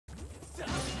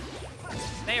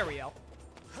There we go.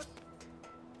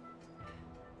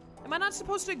 Am I not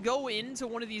supposed to go into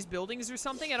one of these buildings or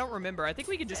something? I don't remember. I think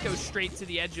we could just go straight to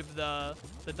the edge of the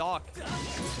dock.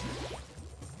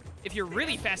 If you're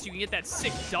really fast, you can get that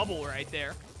sick double right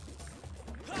there.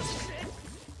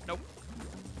 Nope.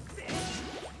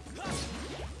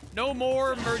 No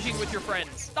more merging with your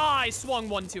friends. Ah, I swung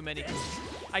one too many.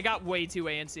 I got way too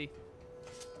antsy.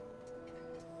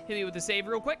 Hit me with the save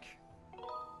real quick.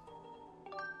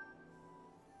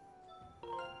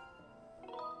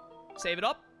 Save it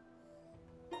up.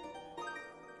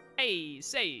 Hey,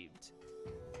 saved.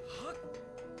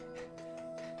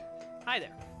 Hi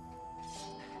there.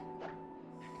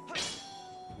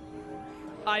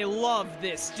 I love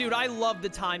this. Dude, I love the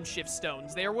time shift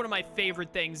stones. They are one of my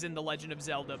favorite things in The Legend of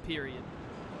Zelda, period.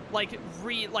 Like,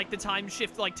 the time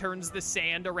shift, like, turns the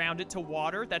sand around it to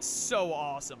water. That's so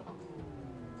awesome.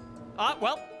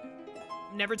 Well,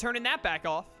 never turning that back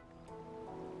off.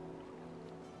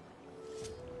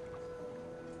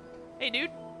 Hey,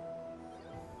 dude.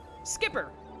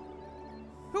 Skipper.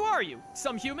 Who are you?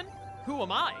 Some human? Who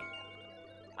am I?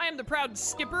 I am the proud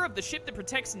skipper of the ship that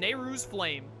protects Nehru's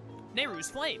flame.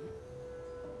 Nehru's flame?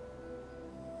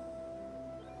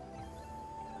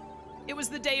 It was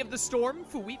the day of the storm,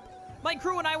 Fuweep. My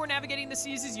crew and I were navigating the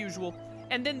seas as usual,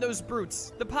 and then those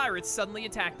brutes, the pirates, suddenly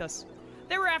attacked us.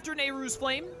 They were after Nehru's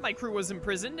flame, my crew was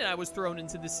imprisoned, and I was thrown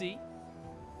into the sea.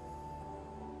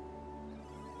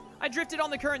 I drifted on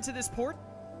the current to this port.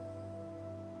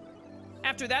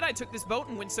 After that, I took this boat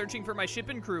and went searching for my ship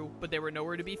and crew, but they were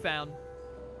nowhere to be found.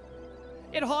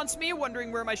 It haunts me,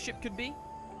 wondering where my ship could be.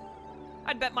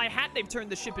 I'd bet my hat they've turned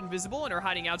the ship invisible and are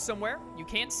hiding out somewhere. You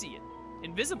can't see it.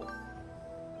 Invisible.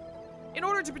 In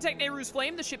order to protect Nehru's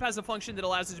flame, the ship has a function that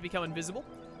allows it to become invisible.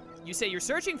 You say you're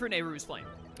searching for Nehru's flame.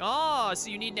 Ah,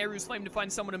 so you need Nehru's flame to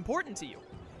find someone important to you.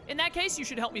 In that case, you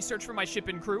should help me search for my ship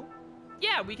and crew.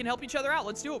 Yeah, we can help each other out.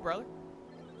 Let's do it, brother.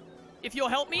 If you'll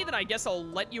help me, then I guess I'll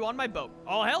let you on my boat.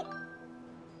 I'll help.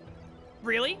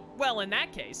 Really? Well, in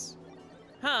that case.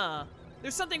 Huh.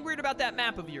 There's something weird about that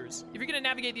map of yours. If you're gonna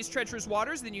navigate these treacherous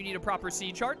waters, then you need a proper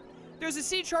sea chart. There's a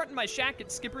sea chart in my shack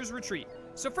at Skipper's Retreat.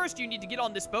 So first you need to get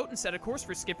on this boat and set a course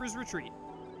for Skipper's Retreat.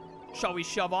 Shall we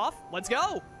shove off? Let's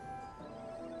go!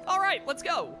 Alright, let's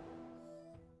go!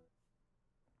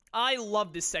 I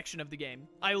love this section of the game.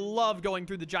 I love going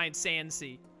through the giant sand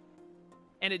sea.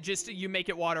 And it just, you make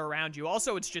it water around you.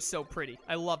 Also, it's just so pretty.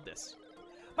 I love this.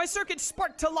 My circuit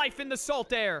sparked to life in the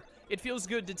salt air. It feels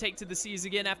good to take to the seas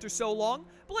again after so long,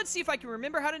 but let's see if I can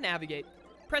remember how to navigate.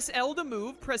 Press L to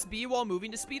move, press B while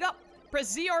moving to speed up.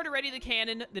 Press ZR to ready the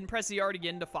cannon, then press ZR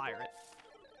again to fire it.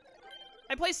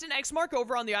 I placed an X mark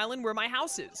over on the island where my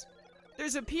house is.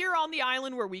 There's a pier on the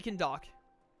island where we can dock.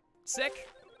 Sick.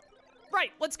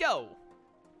 Right, let's go.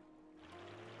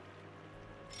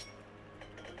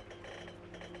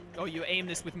 Oh, you aim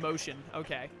this with motion.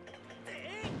 Okay.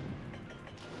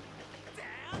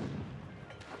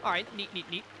 Alright, neat, neat,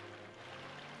 neat.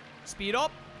 Speed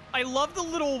up. I love the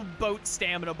little boat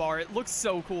stamina bar. It looks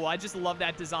so cool. I just love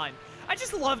that design. I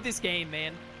just love this game,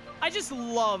 man. I just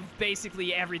love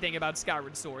basically everything about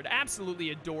Skyward Sword.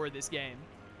 Absolutely adore this game.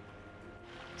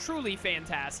 Truly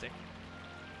fantastic.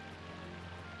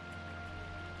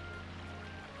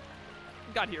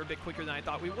 Got here a bit quicker than I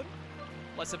thought we would.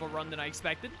 Less of a run than I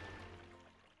expected.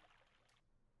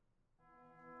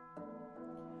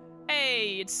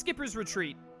 Hey, it's Skipper's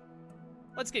Retreat.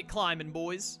 Let's get climbing,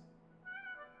 boys.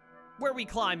 Where we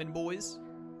climbing, boys?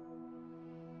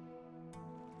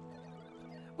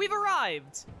 We've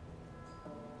arrived!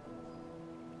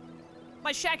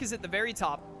 My shack is at the very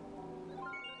top.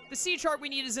 The sea chart we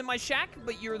need is in my shack,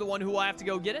 but you're the one who will have to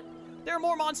go get it. There are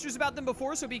more monsters about than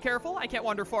before, so be careful. I can't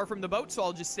wander far from the boat, so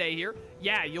I'll just stay here.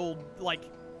 Yeah, you'll, like,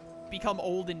 become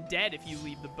old and dead if you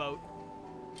leave the boat.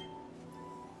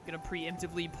 Gonna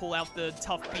preemptively pull out the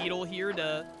tough beetle here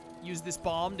to use this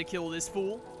bomb to kill this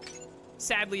fool.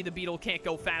 Sadly, the beetle can't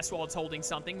go fast while it's holding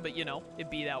something, but, you know,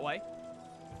 it'd be that way.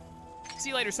 See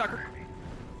you later, sucker.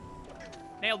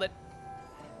 Nailed it.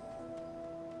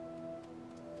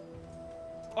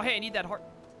 Oh, hey, I need that heart.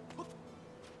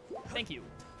 Thank you.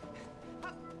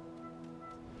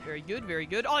 Very good, very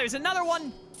good. Oh, there's another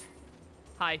one!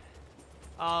 Hi.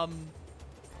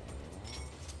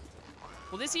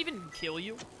 Will this even kill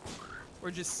you?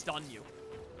 Or just stun you?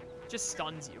 Just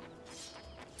stuns you.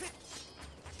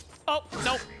 Oh,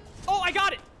 no. Oh, I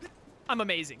got it! I'm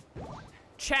amazing.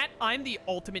 Chat, I'm the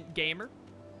ultimate gamer.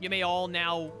 You may all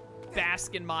now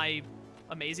bask in my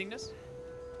amazingness.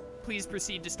 Please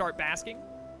proceed to start basking.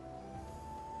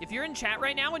 If you're in chat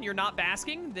right now and you're not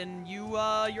basking, then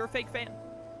you're a fake fan.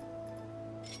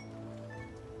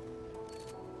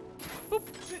 Boop.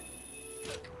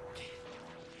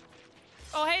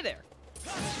 Oh, hey there.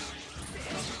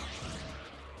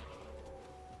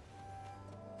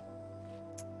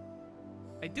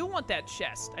 I do want that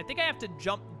chest. I think I have to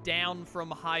jump down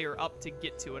from higher up to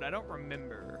get to it. I don't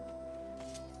remember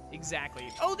exactly.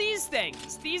 Oh, these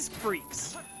things. These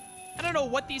freaks. I don't know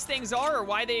what these things are or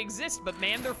why they exist, but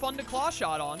man, they're fun to claw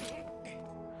shot on.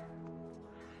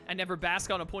 I never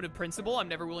bask on a point of principle. I'm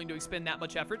never willing to expend that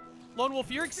much effort. Lone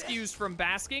Wolf, you're excused from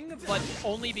basking, but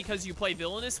only because you play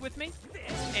Villainous with me,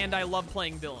 and I love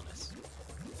playing Villainous.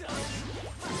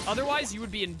 Otherwise, you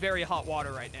would be in very hot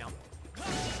water right now.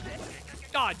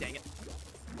 God dang it.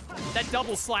 That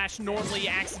double slash normally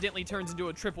accidentally turns into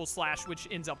a triple slash, which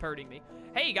ends up hurting me.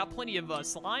 Hey, you got plenty of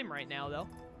slime right now, though.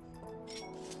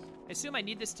 I assume I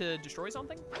need this to destroy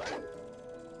something?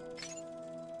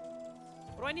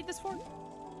 What do I need this for?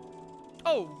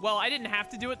 Oh, well, I didn't have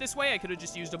to do it this way. I could have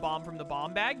just used a bomb from the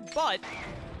bomb bag, but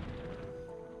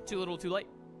too little, too late.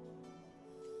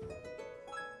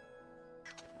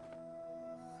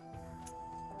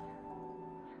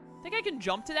 Think I can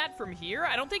jump to that from here?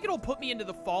 I don't think it'll put me into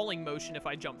the falling motion if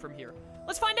I jump from here.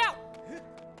 Let's find out.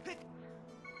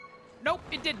 Nope,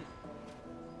 it didn't.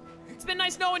 It's been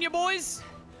nice knowing you, boys.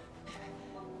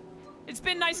 It's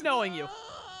been nice knowing you.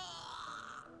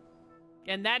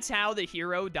 And that's how the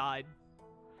hero died.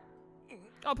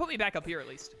 Oh, put me back up here at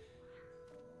least.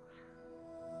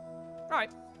 All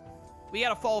right. We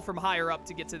gotta fall from higher up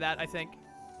to get to that, I think.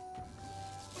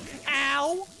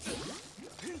 Ow!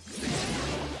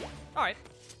 All right.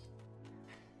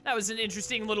 That was an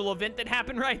interesting little event that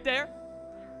happened right there.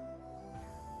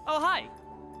 Oh, hi.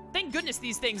 Thank goodness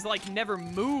these things, like, never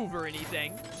move or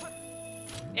anything.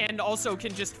 And also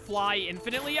can just fly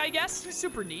infinitely, I guess.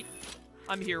 Super neat.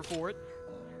 I'm here for it.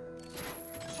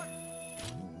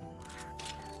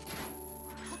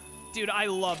 Dude, I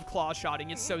love claw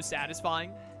shotting. It's so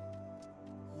satisfying.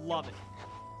 Love it.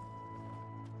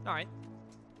 All right.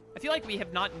 I feel like we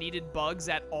have not needed bugs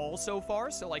at all so far,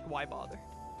 so, like, why bother?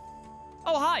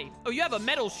 Oh, hi. Oh, you have a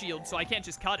metal shield, so I can't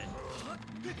just cut it.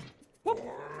 Whoop.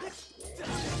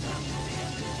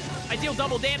 I deal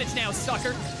double damage now,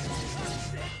 sucker.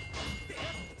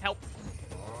 Help.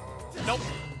 Nope.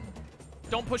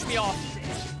 Don't push me off.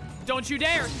 Don't you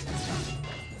dare.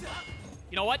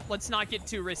 You know what? Let's not get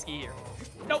too risky here.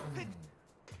 Nope.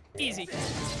 Easy.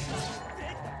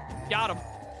 Got him.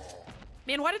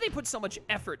 Man, why did they put so much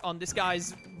effort on this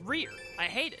guy's rear? I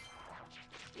hate it.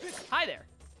 Hi there.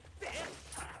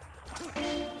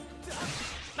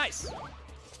 Nice.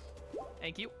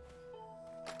 Thank you.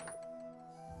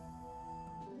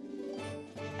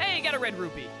 Hey, got a red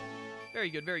rupee. Very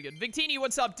good, very good. Victini,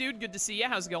 what's up, dude? Good to see you.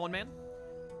 How's it going, man?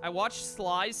 I watched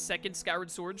Sly's second Skyward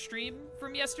Sword stream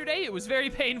from yesterday. It was very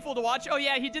painful to watch. Oh,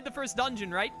 yeah, he did the first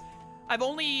dungeon, right? I've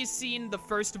only seen the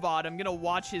first VOD. I'm gonna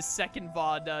watch his second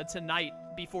VOD tonight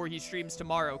before he streams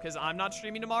tomorrow, because I'm not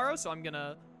streaming tomorrow, so I'm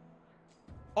gonna...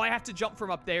 Oh, I have to jump from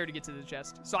up there to get to the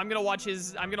chest. So I'm gonna watch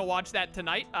that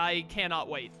tonight. I cannot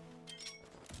wait.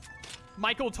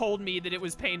 Michael told me that it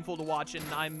was painful to watch, and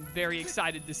I'm very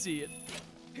excited to see it.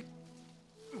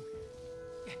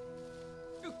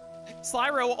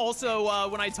 Slyro also,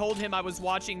 when I told him I was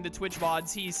watching the Twitch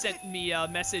VODs, he sent me a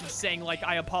message saying, like,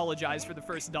 I apologize for the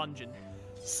first dungeon.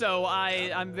 So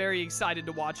I'm very excited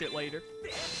to watch it later.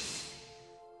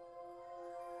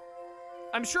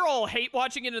 I'm sure I'll hate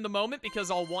watching it in the moment because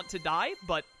I'll want to die,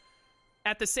 but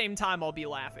at the same time, I'll be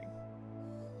laughing.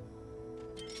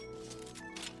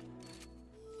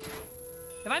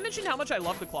 Have I mentioned how much I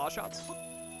love the claw shots?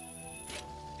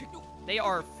 They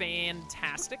are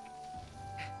fantastic.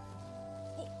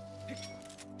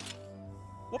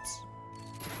 Whoops.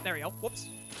 There we go. Whoops.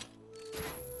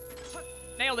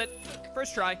 Nailed it.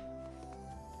 First try.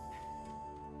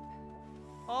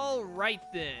 All right,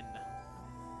 then.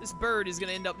 This bird is going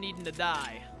to end up needing to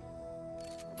die.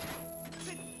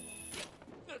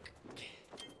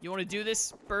 You want to do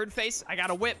this, bird face? I got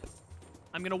a whip.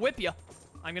 I'm going to whip you.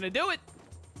 I'm going to do it.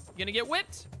 You're going to get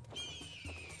whipped.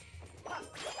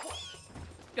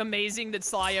 Amazing that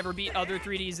Sly ever beat other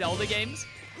 3D Zelda games.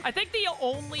 I think the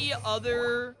only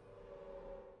other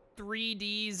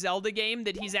 3D Zelda game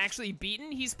that he's actually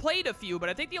beaten, he's played a few, but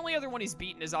I think the only other one he's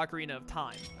beaten is Ocarina of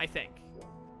Time, I think.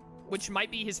 Which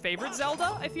might be his favorite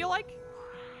Zelda, I feel like.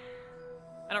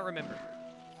 I don't remember.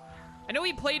 I know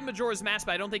he played Majora's Mask,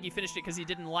 but I don't think he finished it because he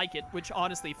didn't like it, which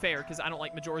honestly fair, because I don't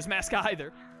like Majora's Mask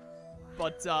either.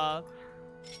 But,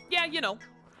 yeah, you know.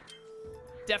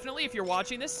 Definitely, if you're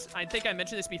watching this, I think I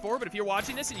mentioned this before, but if you're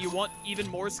watching this and you want even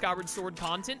more Skyward Sword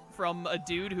content from a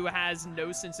dude who has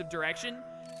no sense of direction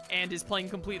and is playing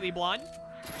completely blind,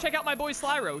 check out my boy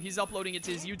Slyro. He's uploading it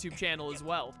to his YouTube channel as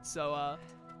well. So,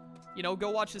 you know, go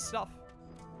watch his stuff.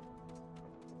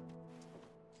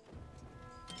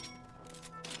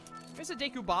 There's a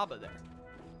Deku Baba there.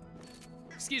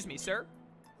 Excuse me, sir.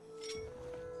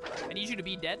 I need you to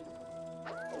be dead.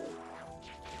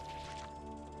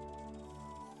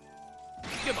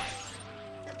 Goodbye.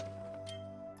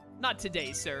 Not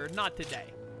today, sir. Not today.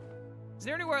 Is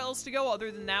there anywhere else to go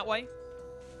other than that way?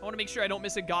 I want to make sure I don't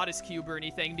miss a goddess cube or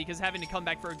anything, because having to come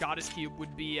back for a goddess cube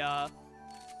would be,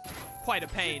 quite a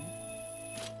pain.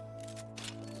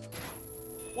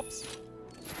 Whoops.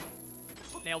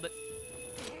 Nailed it.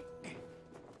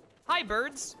 Hi,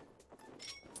 birds.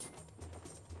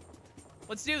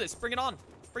 Let's do this. Bring it on.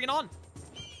 Bring it on.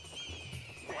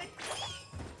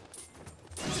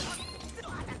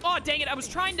 Oh, dang it. I was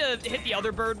trying to hit the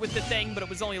other bird with the thing, but it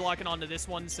was only locking onto this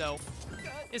one, so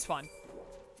it's fine.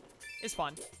 It's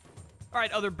fine. All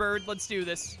right, other bird, let's do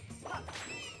this.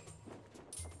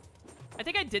 I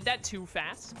think I did that too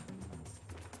fast.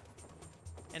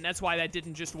 And that's why that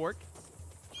didn't just work.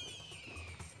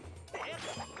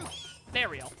 There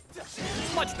we go.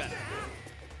 Much better.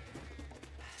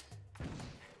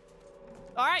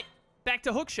 All right, back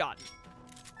to hookshot.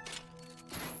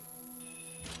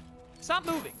 Stop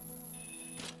moving.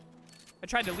 I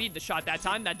tried to lead the shot that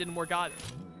time. That didn't work either.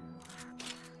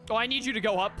 Oh, I need you to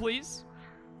go up, please.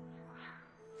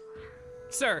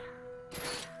 Sir.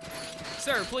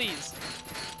 Sir, please.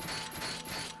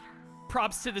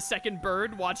 Props to the second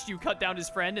bird. Watched you cut down his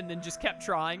friend and then just kept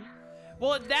trying.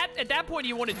 Well, at that point,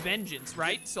 he wanted vengeance,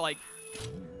 right? So, like,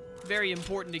 very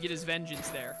important to get his vengeance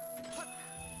there.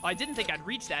 I didn't think I'd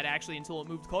reach that, actually, until it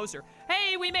moved closer.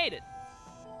 Hey, we made it!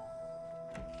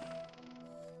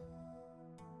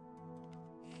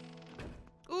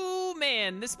 Ooh,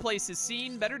 man, this place has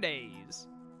seen better days.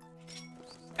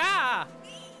 Ah!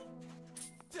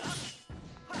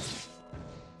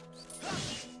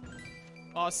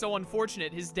 Oh, so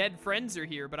unfortunate. His dead friends are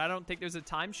here, but I don't think there's a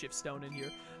time shift stone in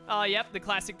here. Yep, the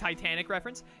classic Titanic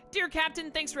reference. Dear Captain,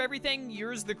 thanks for everything.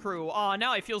 Yours the crew. Aw,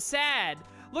 now I feel sad.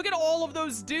 Look at all of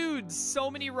those dudes.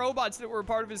 So many robots that were a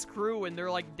part of his crew, and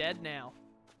they're, like, dead now.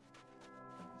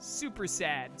 Super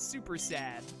sad. Super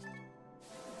sad.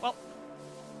 Well,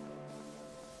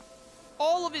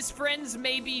 all of his friends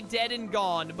may be dead and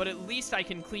gone, but at least I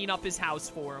can clean up his house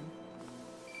for him.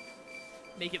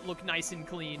 Make it look nice and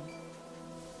clean.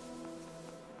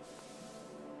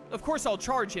 Of course, I'll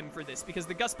charge him for this, because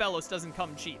the Gus Bellows doesn't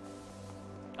come cheap.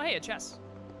 Oh, hey, a chest.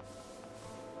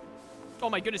 Oh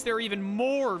my goodness, there are even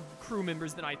more crew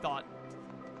members than I thought.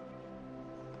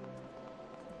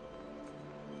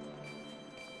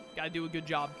 Gotta do a good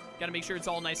job. Gotta make sure it's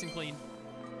all nice and clean.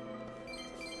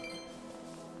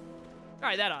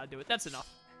 Alright, that ought to do it. That's enough.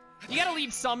 You gotta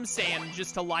leave some sand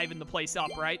just to liven the place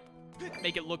up, right?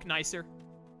 Make it look nicer.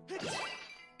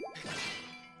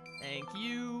 Thank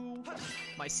you.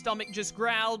 My stomach just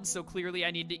growled, so clearly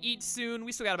I need to eat soon.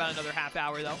 We still got about another half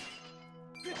hour, though.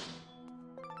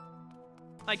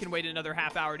 I can wait another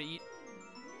half hour to eat.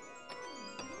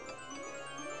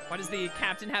 Why does the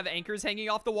captain have anchors hanging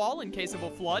off the wall in case of a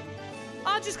flood?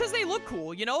 Just because they look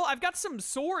cool, you know? I've got some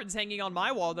swords hanging on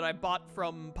my wall that I bought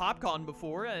from PopCon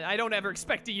before. I don't ever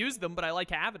expect to use them, but I like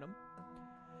having them.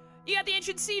 You got the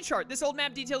ancient sea chart. This old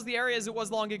map details the area as it was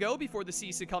long ago before the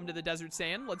sea succumbed to the desert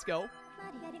sand. Let's go.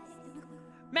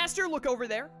 Master, look over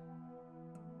there.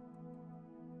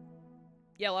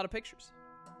 Yeah, a lot of pictures.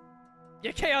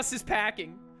 Yeah, Chaos is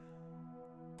packing.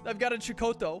 I've got a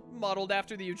Chikoto, modeled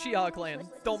after the Uchiha clan.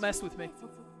 Don't mess with me.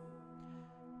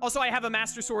 Also, I have a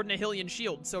Master Sword and a Hylian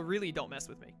shield, so really don't mess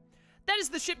with me. That is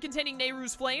the ship containing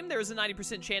Nehru's flame. There is a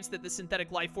 90% chance that the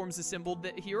synthetic life forms assembled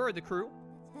here are the crew.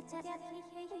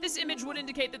 This image would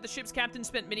indicate that the ship's captain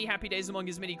spent many happy days among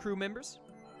his many crew members.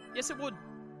 Yes, it would.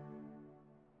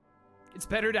 It's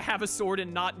better to have a sword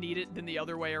and not need it than the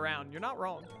other way around. You're not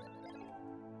wrong.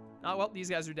 Oh, well, these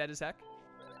guys are dead as heck.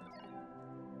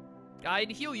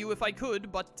 I'd heal you if I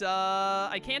could, but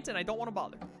I can't and I don't want to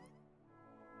bother.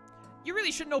 You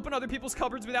really shouldn't open other people's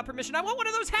cupboards without permission. I want one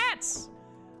of those hats!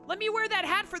 Let me wear that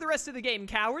hat for the rest of the game,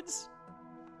 cowards.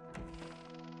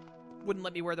 Wouldn't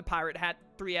let me wear the pirate hat.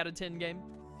 3 out of 10 game.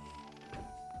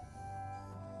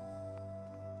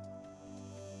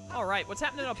 Alright, what's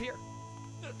happening up here?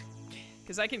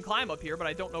 Because I can climb up here, but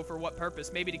I don't know for what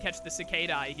purpose. Maybe to catch the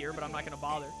cicada I hear, but I'm not going to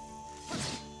bother.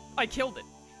 I killed it.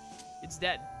 It's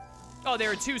dead. Oh,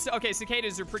 there are 2. Okay,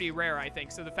 cicadas are pretty rare, I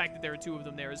think. So the fact that there are 2 of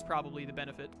them there is probably the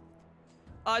benefit.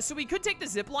 So we could take the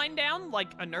zip line down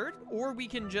like a nerd, or we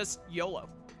can just YOLO.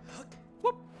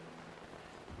 Whoop.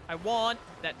 I want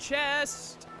that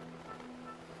chest.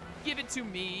 Give it to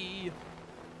me.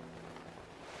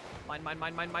 Mine, mine,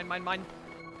 mine, mine, mine, mine, mine.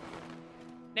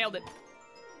 Nailed it.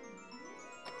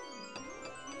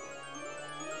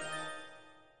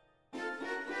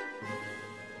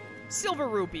 Silver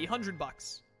rupee, 100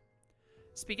 bucks.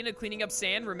 Speaking of cleaning up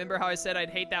sand, remember how I said I'd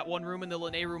hate that one room in the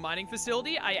Lanayru mining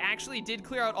facility? I actually did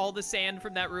clear out all the sand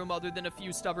from that room other than a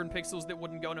few stubborn pixels that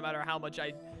wouldn't go no matter how much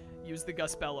I used the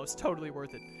Gus Bellows. Totally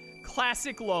worth it.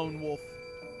 Classic lone wolf.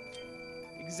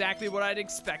 Exactly what I'd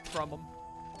expect from him.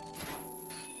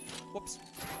 Whoops.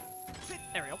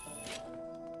 There we go.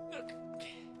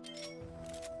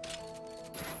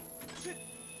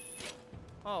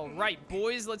 All right,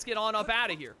 boys, let's get on up out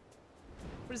of here.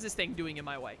 What is this thing doing in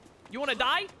my way? You want to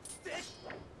die?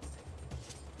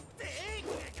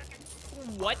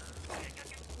 What?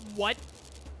 What?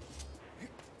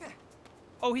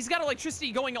 Oh, he's got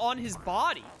electricity going on his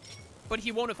body. But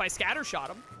he won't if I scattershot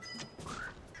him.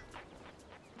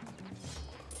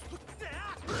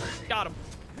 Got him.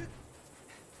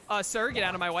 Sir, get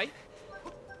out of my way.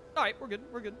 All right, we're good,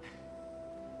 we're good.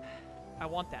 I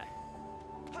want that.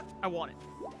 I want it.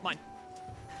 Mine.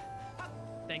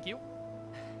 Thank you.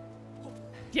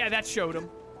 Yeah, that showed him.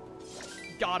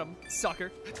 Got him,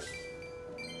 sucker.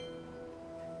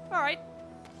 All right.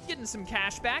 Getting some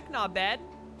cash back, not bad.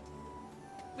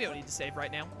 We don't need to save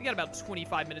right now. We got about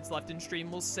 25 minutes left in stream.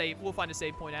 We'll save. We'll find a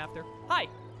save point after. Hi.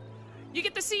 You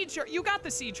get the sea chart. You got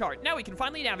the sea chart. Now we can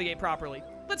finally navigate properly.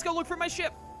 Let's go look for my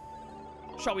ship.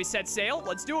 Shall we set sail?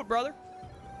 Let's do it, brother.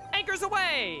 Anchors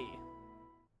away.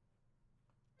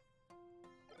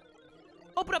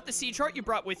 Open up the sea chart you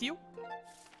brought with you.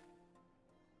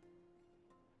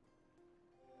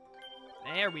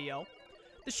 There we go.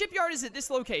 The shipyard is at this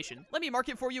location. Let me mark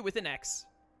it for you with an X.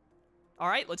 All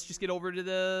right, let's just get over to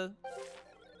the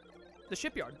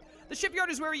shipyard. The shipyard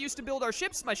is where we used to build our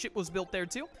ships. My ship was built there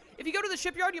too. If you go to the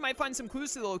shipyard, you might find some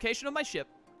clues to the location of my ship.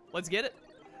 Let's get it.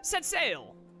 Set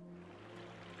sail.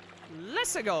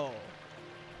 Let's go.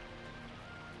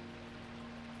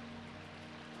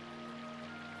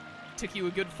 Took you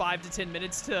a good 5 to 10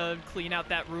 minutes to clean out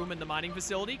that room in the mining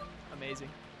facility. Amazing.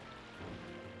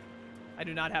 I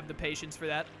do not have the patience for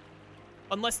that.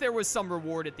 Unless there was some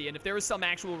reward at the end. If there was some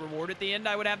actual reward at the end,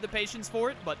 I would have the patience for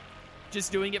it. But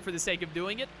just doing it for the sake of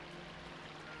doing it,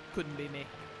 couldn't be me.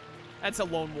 That's a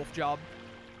lone wolf job.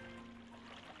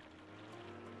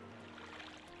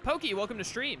 Pokey, welcome to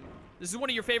stream. This is one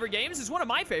of your favorite games? It's one of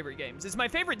my favorite games. It's my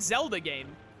favorite Zelda game,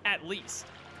 at least.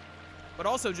 But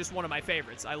also just one of my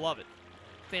favorites. I love it.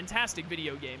 Fantastic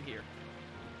video game here.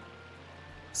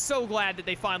 So glad that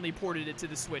they finally ported it to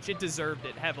the Switch. It deserved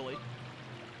it heavily.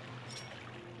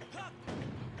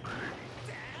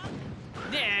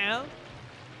 Yeah.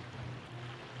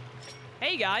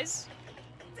 Hey, guys.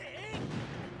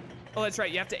 Oh, that's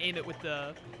right. You have to aim it with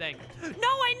the thing. No,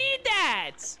 I need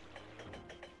that!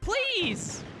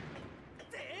 Please!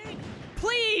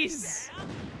 Please!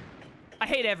 I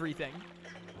hate everything.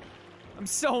 I'm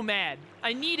so mad.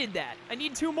 I needed that. I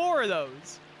need 2 more of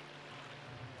those.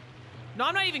 No,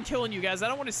 I'm not even killing you guys. I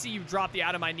don't want to see you drop the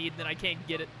item I need and then I can't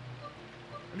get it.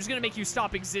 I'm just going to make you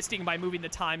stop existing by moving the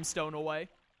time stone away.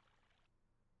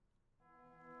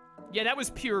 Yeah, that was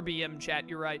pure BM chat.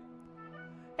 You're right.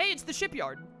 Hey, it's the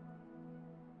shipyard.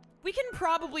 We can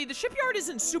probably... The shipyard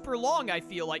isn't super long, I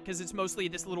feel like, because it's mostly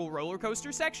this little roller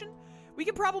coaster section. We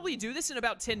can probably do this in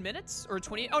about 10 minutes or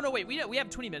 20. Oh, no, wait. We have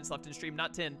 20 minutes left in stream,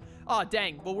 not 10. Aw,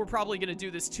 dang. Well, we're probably going to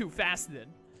do this too fast then,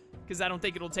 because I don't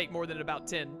think it'll take more than about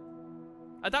 10.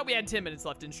 I thought we had 10 minutes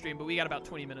left in stream, but we got about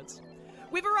 20 minutes.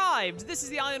 We've arrived. This is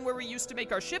the island where we used to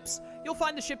make our ships. You'll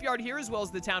find the shipyard here as well as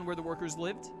the town where the workers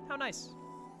lived. How nice.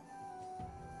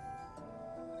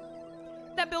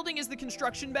 That building is the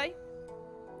construction bay.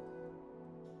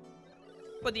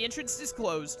 But the entrance is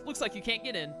closed. Looks like you can't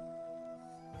get in.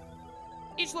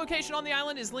 Each location on the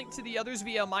island is linked to the others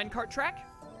via a minecart track.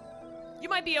 You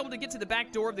might be able to get to the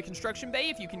back door of the construction bay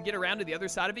if you can get around to the other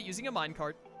side of it using a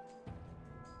minecart.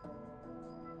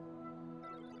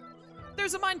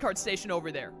 There's a minecart station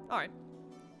over there. All right.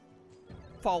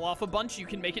 Fall off a bunch, you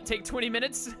can make it take 20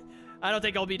 minutes. I don't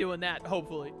think I'll be doing that,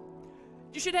 hopefully.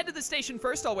 You should head to the station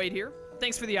first. I'll wait here.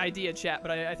 Thanks for the idea, chat,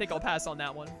 but I think I'll pass on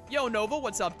that one. Yo, Nova,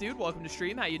 what's up, dude? Welcome to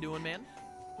stream. How you doing, man?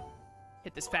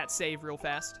 Hit this fat save real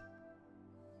fast.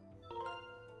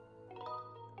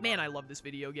 Man, I love this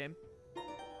video game.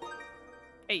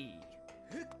 Hey.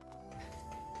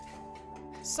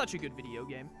 Such a good video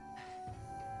game.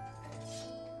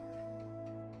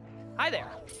 Hi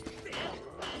there.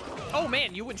 Oh,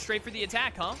 man, you went straight for the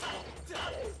attack, huh?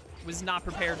 Was not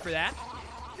prepared for that.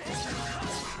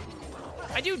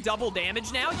 I do double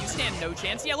damage now. You stand no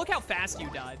chance. Yeah, look how fast you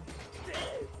died.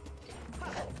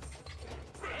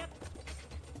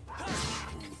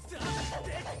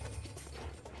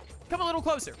 Come a little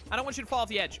closer. I don't want you to fall off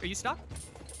the edge. Are you stuck?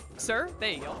 Sir? There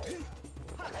you go.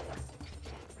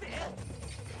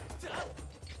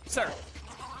 Sir.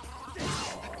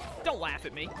 Don't laugh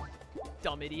at me,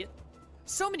 dumb idiot.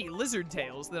 So many lizard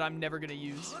tails that I'm never gonna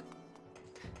use.